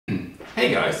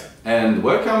Hey guys, and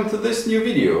welcome to this new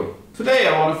video. Today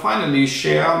I want to finally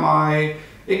share my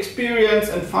experience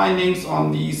and findings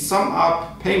on the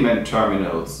Sumup payment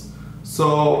terminals.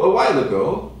 So a while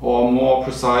ago, or more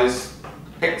precise,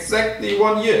 exactly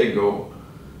 1 year ago,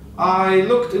 I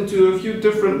looked into a few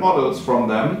different models from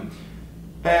them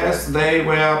as they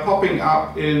were popping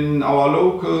up in our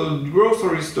local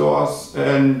grocery stores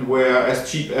and were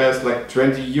as cheap as like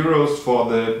 20 euros for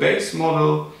the base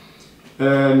model,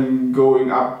 and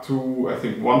going up to I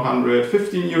think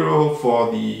 115 euro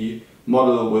for the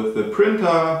model with the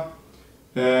printer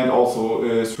and also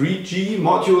a 3G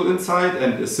module inside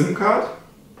and a SIM card.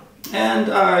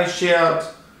 And I shared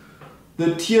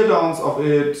the teardowns of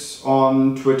it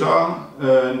on Twitter,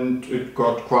 and it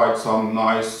got quite some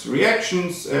nice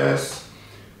reactions as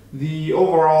the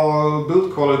overall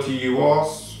build quality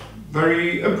was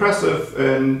very impressive,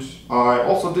 and I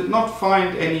also did not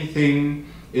find anything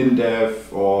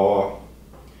in-depth or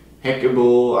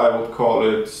hackable, I would call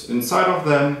it, inside of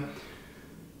them,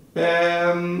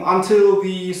 until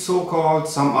the so-called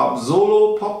Sumup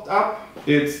Solo popped up.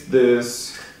 It's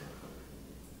this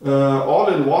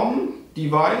all-in-one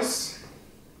device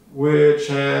which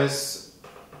has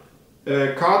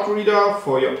a card reader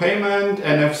for your payment,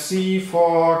 NFC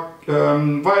for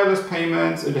wireless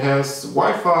payments, it has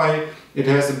Wi-Fi, it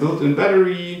has a built-in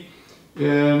battery,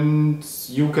 and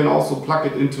you can also plug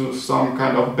it into some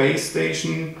kind of base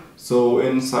station, so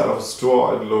inside of a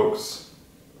store it looks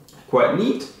quite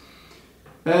neat.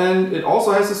 And it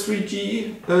also has a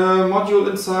 3G module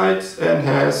inside and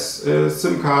has a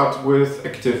SIM card with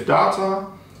active data.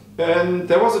 And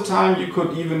there was a time you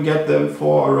could even get them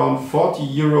for around 40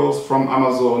 euros from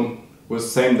Amazon with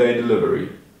same-day delivery.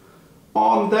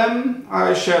 On them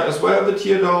I shared as well the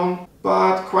teardown,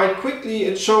 but quite quickly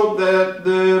it showed that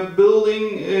the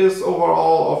building is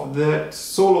overall of that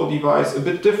Solo device a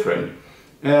bit different.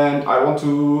 And I want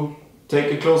to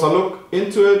take a closer look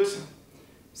into it,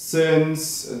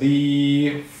 since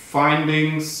the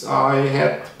findings I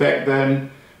had back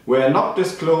then were not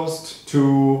disclosed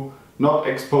to not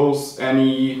expose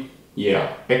any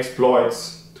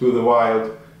exploits to the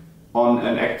wild on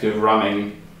an active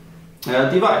running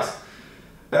device.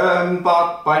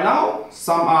 But by now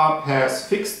Sumup has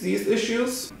fixed these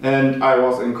issues, and I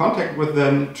was in contact with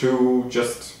them to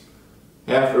just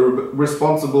have a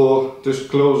responsible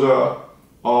disclosure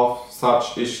of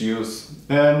such issues.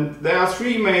 And there are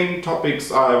three main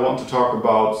topics I want to talk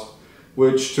about,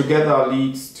 which together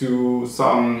leads to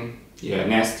some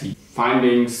nasty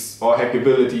findings or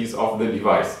hackabilities of the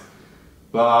device.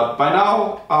 But by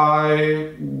now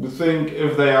I think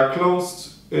if they are closed,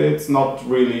 it's not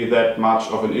really that much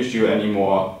of an issue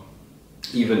anymore,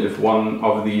 even if one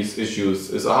of these issues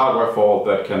is a hardware fault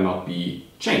that cannot be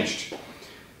changed.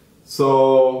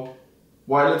 So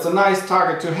while it's a nice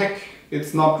target to hack,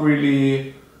 it's not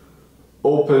really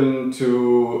open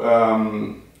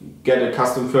to get a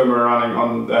custom firmware running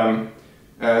on them,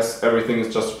 as everything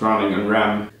is just running in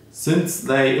RAM. Since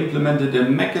they implemented a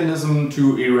mechanism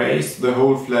to erase the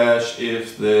whole flash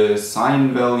if the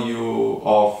sign value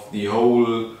of the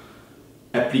whole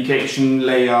application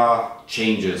layer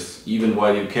changes, even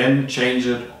while you can change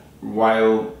it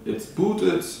while it's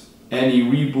booted, any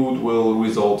reboot will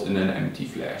result in an empty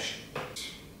flash.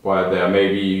 While there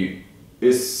maybe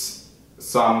is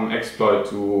some exploit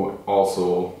to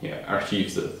also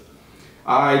archive this.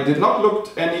 I did not look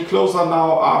any closer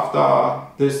now after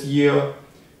this year,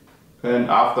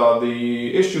 and after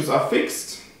the issues are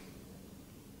fixed,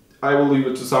 I will leave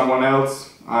it to someone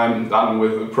else. I'm done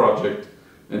with the project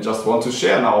and just want to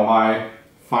share now my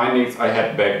findings I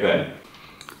had back then.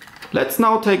 Let's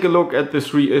now take a look at the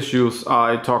three issues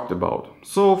I talked about.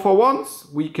 So for once,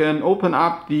 we can open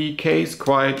up the case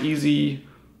quite easy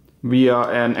via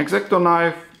an X-Acto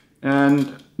knife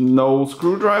and no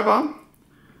screwdriver.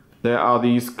 There are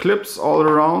these clips all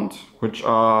around, which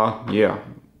are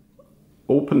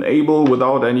openable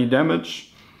without any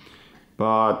damage,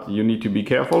 but you need to be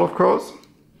careful, of course.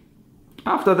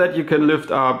 After that you can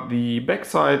lift up the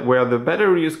backside where the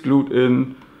battery is glued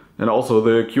in, and also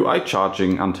the QI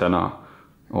charging antenna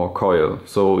or coil,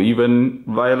 so even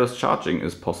wireless charging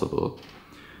is possible.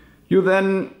 You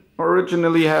then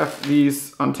originally have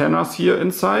these antennas here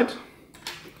inside,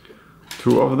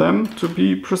 2 of them to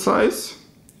be precise,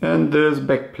 and this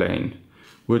backplane,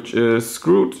 which is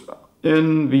screwed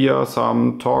in via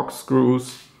some Torx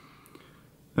screws,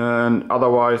 and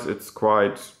otherwise it's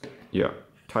quite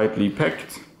tightly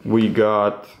packed. We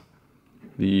got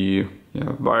the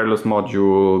wireless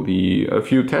module, a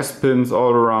few test pins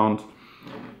all around,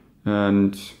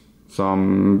 and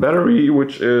some battery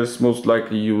which is most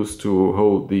likely used to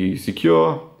hold the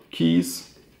secure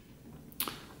keys.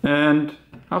 And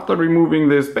after removing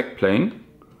this backplane,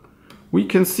 we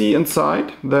can see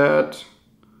inside that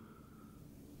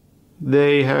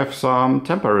they have some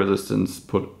tamper resistance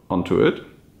put onto it,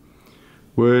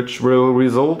 which will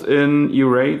result in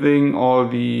erasing all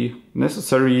the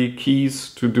necessary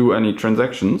keys to do any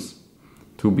transactions,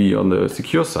 to be on the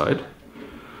secure side.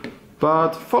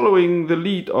 But following the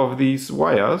lead of these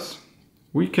wires,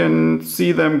 we can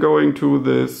see them going to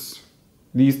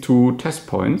these two test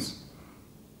points.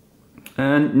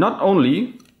 And not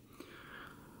only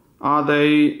are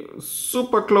they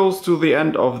super close to the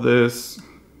end of this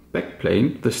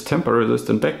backplane, this tamper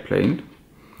resistant backplane,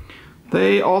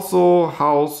 they also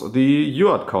house the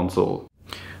UART console,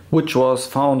 which was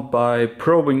found by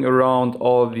probing around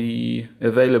all the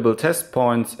available test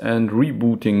points and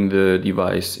rebooting the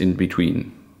device in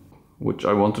between, which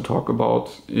I want to talk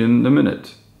about in a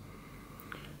minute.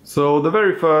 So the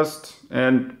very first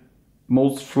and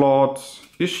most flawed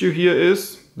issue here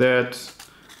is that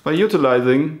by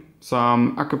utilizing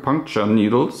some acupuncture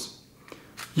needles,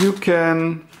 you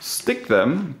can stick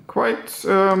them quite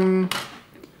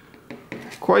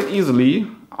easily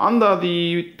under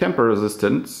the tamper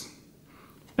resistance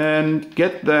and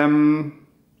get them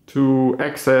to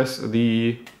access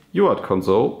the UART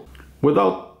console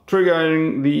without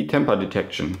triggering the tamper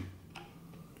detection.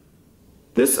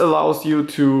 This allows you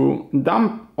to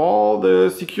dump all the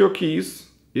secure keys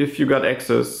if you got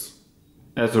access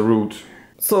as a root.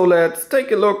 So let's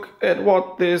take a look at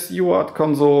what this UART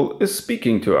console is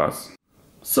speaking to us.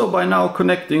 So by now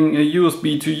connecting a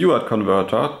USB to UART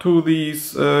converter to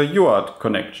these UART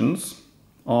connections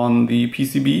on the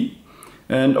PCB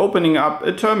and opening up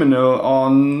a terminal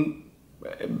on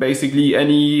basically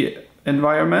any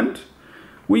environment,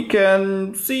 we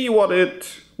can see what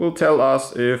it will tell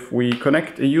us if we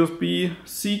connect a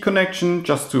USB-C connection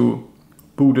just to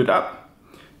boot it up.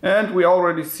 And we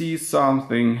already see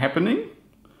something happening.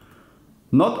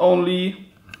 Not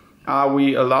only are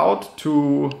we allowed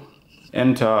to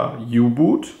enter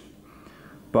U-boot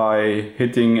by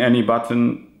hitting any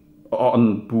button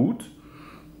on boot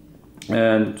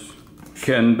and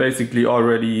can basically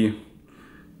already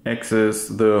access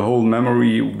the whole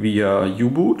memory via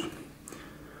U-boot.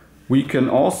 We can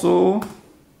also,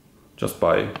 just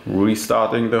by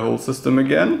restarting the whole system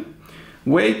again,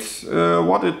 wait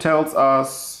what it tells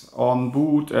us on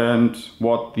boot and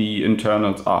what the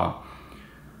internals are.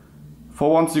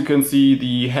 For once you can see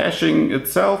the hashing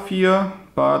itself here,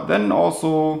 but then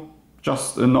also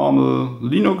just a normal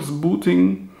Linux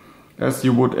booting as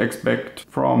you would expect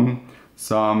from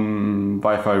some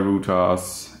Wi-Fi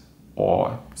routers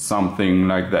or something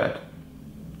like that.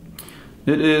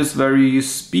 It is very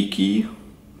speaky,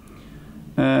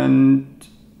 and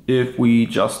if we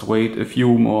just wait a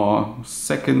few more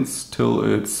seconds till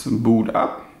it's boot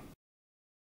up,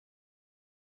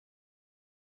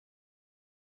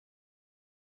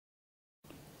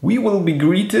 we will be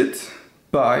greeted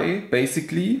by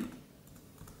basically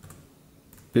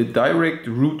the direct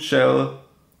root shell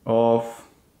of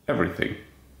everything.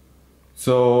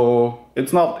 So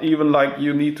it's not even like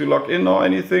you need to log in or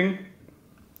anything,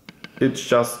 it's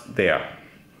just there.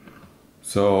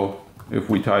 So if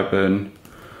we type in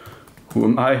who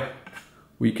am I,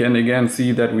 we can again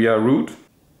see that we are root.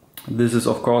 This is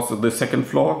of course the second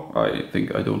flaw. I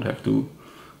think I don't have to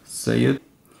say it.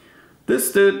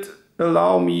 This did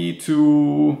allow me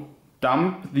to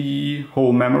dump the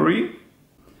whole memory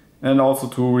and also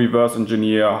to reverse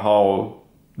engineer how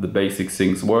the basic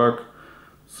things work.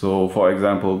 So for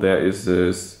example, there is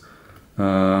this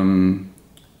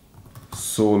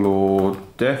solo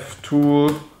dev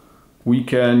tool we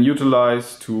can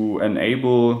utilize to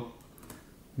enable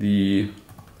the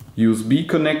USB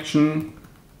connection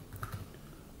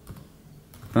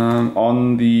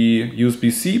on the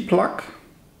USB-C plug.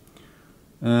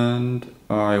 And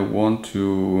I want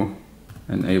to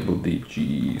enable the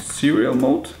G serial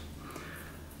mode.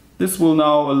 This will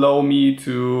now allow me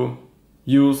to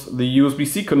use the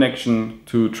USB-C connection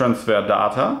to transfer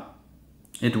data.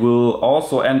 It will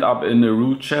also end up in a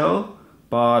root shell,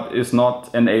 but is not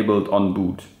enabled on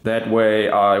boot. That way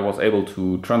I was able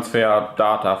to transfer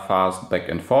data fast back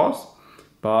and forth,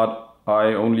 but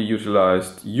I only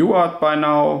utilized UART by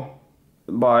now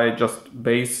by just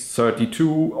base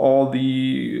 32 all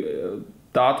the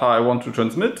data I want to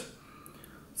transmit,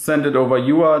 send it over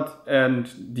UART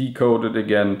and decode it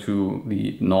again to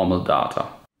the normal data.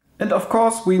 And of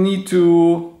course we need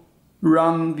to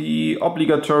run the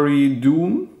obligatory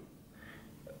Doom.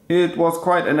 It was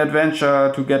quite an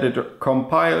adventure to get it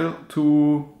compiled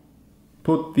to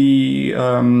put the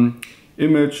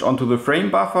image onto the frame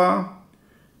buffer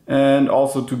and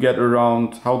also to get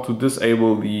around how to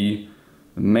disable the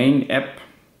main app,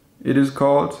 it is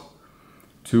called,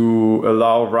 to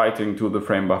allow writing to the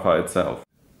frame buffer itself.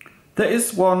 There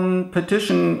is one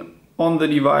partition on the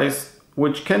device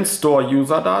which can store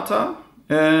user data,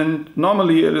 and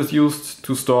normally it is used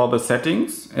to store the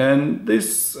settings, and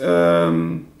this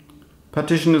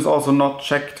partition is also not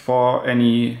checked for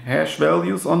any hash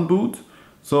values on boot.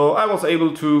 So I was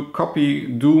able to copy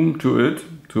Doom to it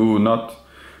to not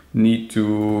need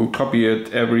to copy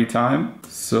it every time.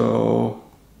 So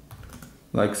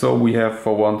like so, we have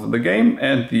for once the game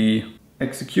and the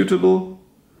executable,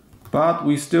 but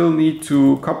we still need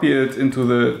to copy it into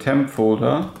the temp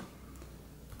folder,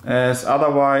 as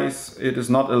otherwise it is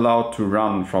not allowed to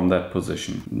run from that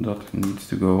position. That needs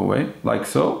to go away, like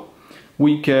so.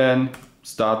 We can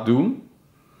start Doom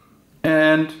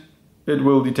and it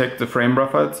will detect the frame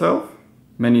buffer itself.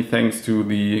 Many thanks to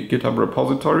the GitHub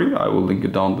repository. I will link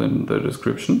it down in the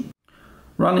description.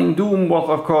 Running Doom was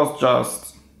of course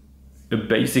just a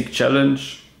basic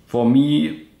challenge for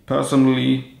me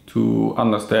personally to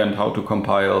understand how to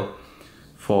compile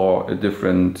for a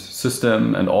different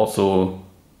system and also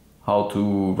how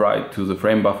to write to the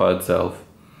frame buffer itself.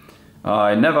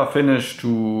 I never finished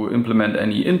to implement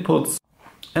any inputs.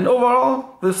 And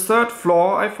overall, the third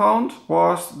flaw I found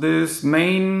was this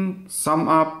main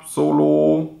Sumup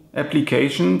Solo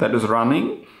application that is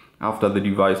running after the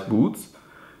device boots.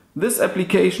 This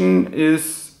application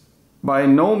is by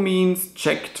no means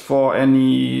checked for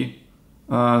any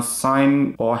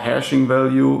sign or hashing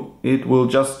value. It will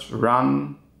just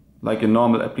run like a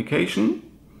normal application.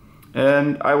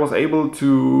 And I was able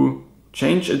to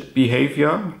change its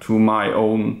behavior to my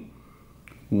own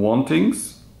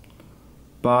wantings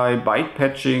by byte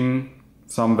patching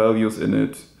some values in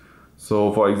it.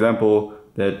 So for example,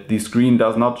 that the screen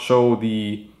does not show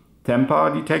the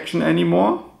temper detection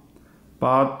anymore,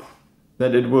 but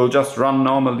that it will just run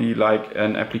normally like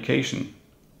an application.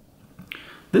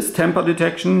 This temper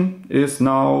detection is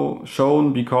now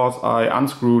shown because I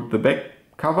unscrewed the back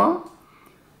cover,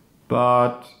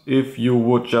 but if you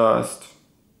would just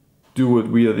do it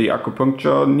via the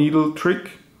acupuncture needle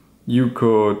trick, you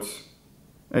could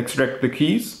extract the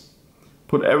keys,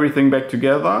 put everything back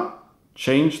together,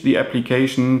 change the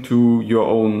application to your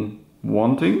own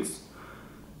wantings,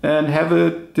 and have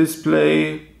it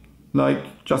display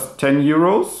like just 10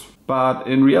 euros. But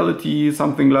in reality,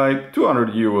 something like 200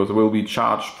 euros will be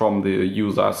charged from the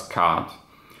user's card.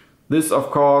 This,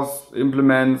 of course,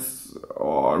 implements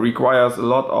or requires a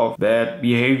lot of bad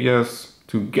behaviors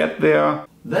to get there.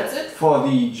 That's it for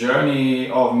the journey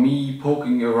of me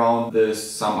poking around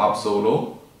this Sumup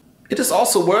Solo. It is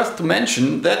also worth to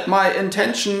mention that my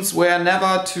intentions were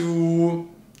never to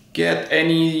get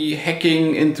any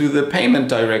hacking into the payment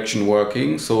direction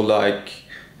working, so like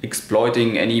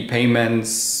exploiting any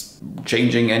payments,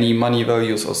 changing any money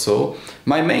values or so.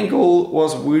 My main goal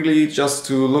was really just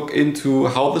to look into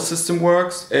how the system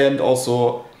works and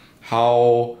also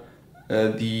how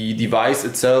the device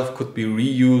itself could be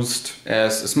reused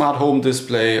as a smart home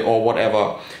display or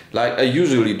whatever, like I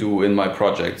usually do in my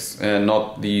projects, and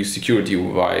not the security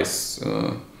device.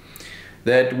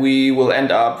 That we will end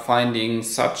up finding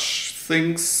such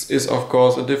things is of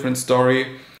course a different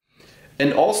story.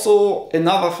 And also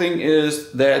another thing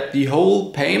is that the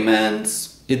whole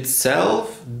payments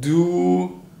itself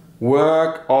do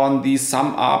work on the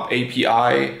Sumup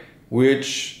API,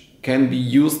 which can be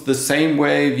used the same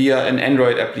way via an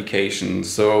Android application.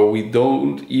 So we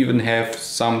don't even have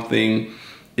something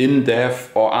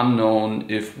in-depth or unknown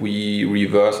if we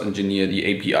reverse engineer the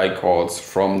API calls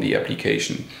from the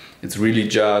application. It's really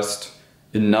just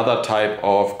another type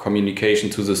of communication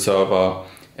to the server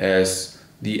as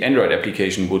the Android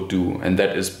application would do, and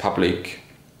that is public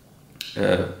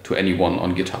to anyone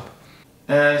on GitHub.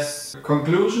 As a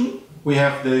conclusion, we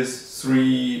have these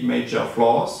three major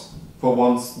flaws. For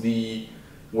once, the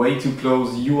way to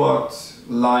close UART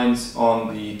lines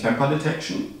on the temper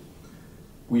detection.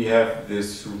 We have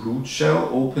this root shell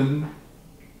open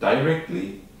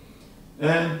directly,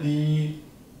 and the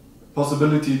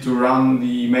possibility to run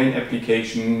the main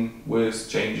application with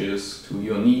changes to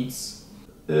your needs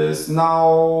is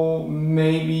now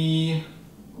maybe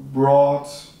brought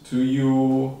to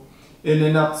you in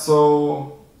a not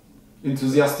so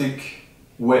enthusiastic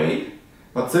way.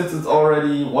 But since it's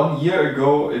already 1 year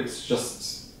ago, it's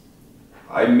just,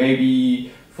 I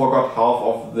maybe forgot half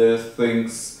of the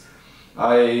things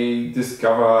I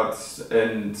discovered,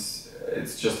 and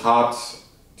it's just hard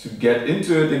to get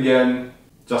into it again,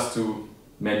 just to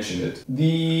mention it.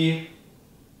 The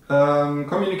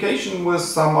communication with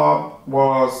Sumup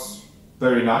was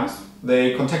very nice.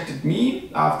 they contacted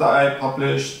me after I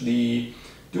published the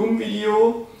Doom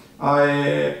video. I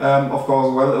am of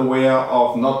course well aware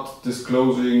of not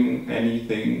disclosing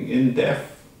anything in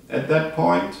depth at that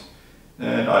point,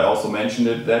 and I also mentioned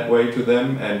it that way to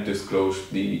them and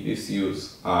disclosed the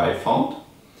issues I found.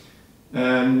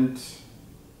 And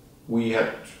we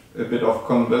had a bit of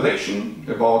conversation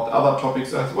about other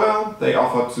topics as well. They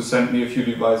offered to send me a few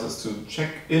devices to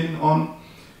check in on,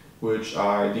 which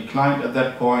I declined at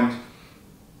that point.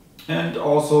 And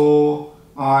also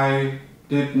I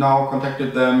did now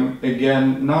contacted them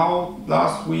again now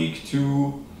last week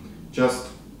to just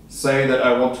say that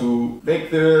I want to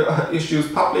make the issues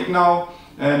public now,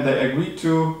 and they agreed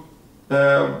to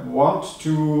want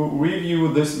to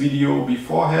review this video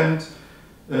beforehand,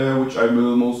 which I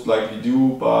will most likely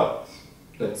do, but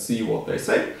let's see what they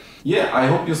say. Yeah, I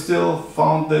hope you still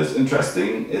found this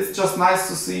interesting. It's just nice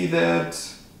to see that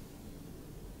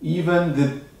even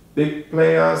the big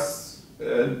players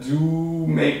do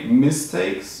make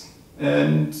mistakes.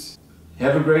 And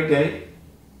have a great day.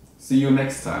 See you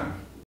next time.